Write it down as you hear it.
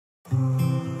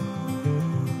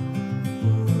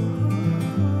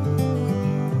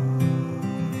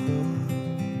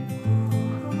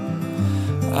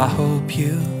I hope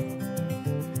you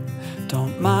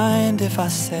don't mind if I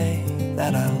say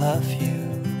that I love you,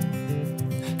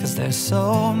 'cause there's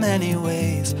so many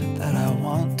ways that I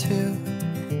want to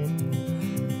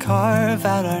carve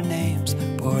out our names,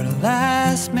 board a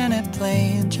last minute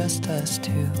plane, just us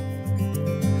two.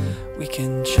 We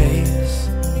can chase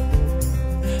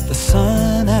the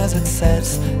sun as it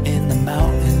sets in the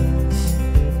mountains,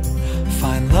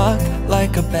 find luck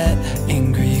like a bet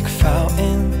in Greek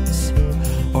fountains,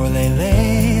 or lay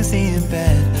lazy in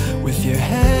bed with your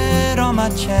head on my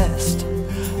chest.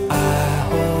 I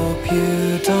hope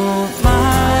you don't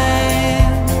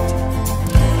mind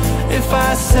if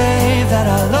I say that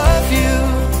I love you.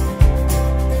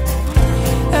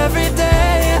 Every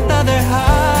day another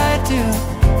I do,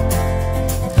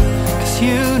 'cause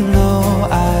you know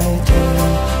I do,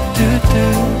 I do,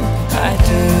 I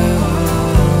do.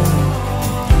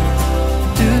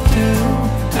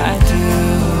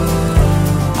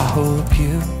 I hope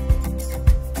you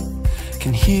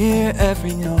can hear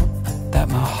every note that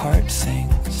my heart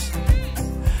sings,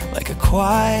 like a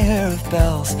choir of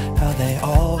bells, how they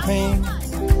all ring.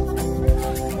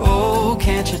 Oh,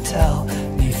 can't you tell,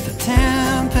 neath the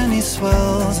timpani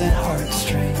swells and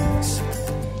heartstrings,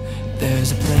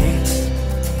 there's a place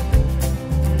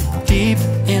deep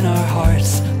in our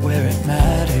hearts where it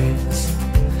matters.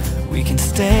 We can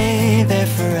stay there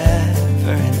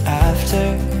forever and after,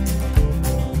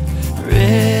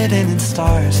 written in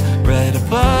stars right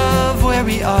above where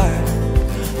we are.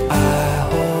 I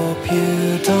hope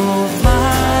you don't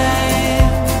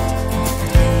mind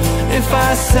if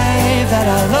I say that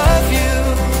I love you.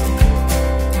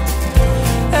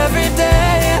 Every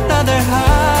day another high.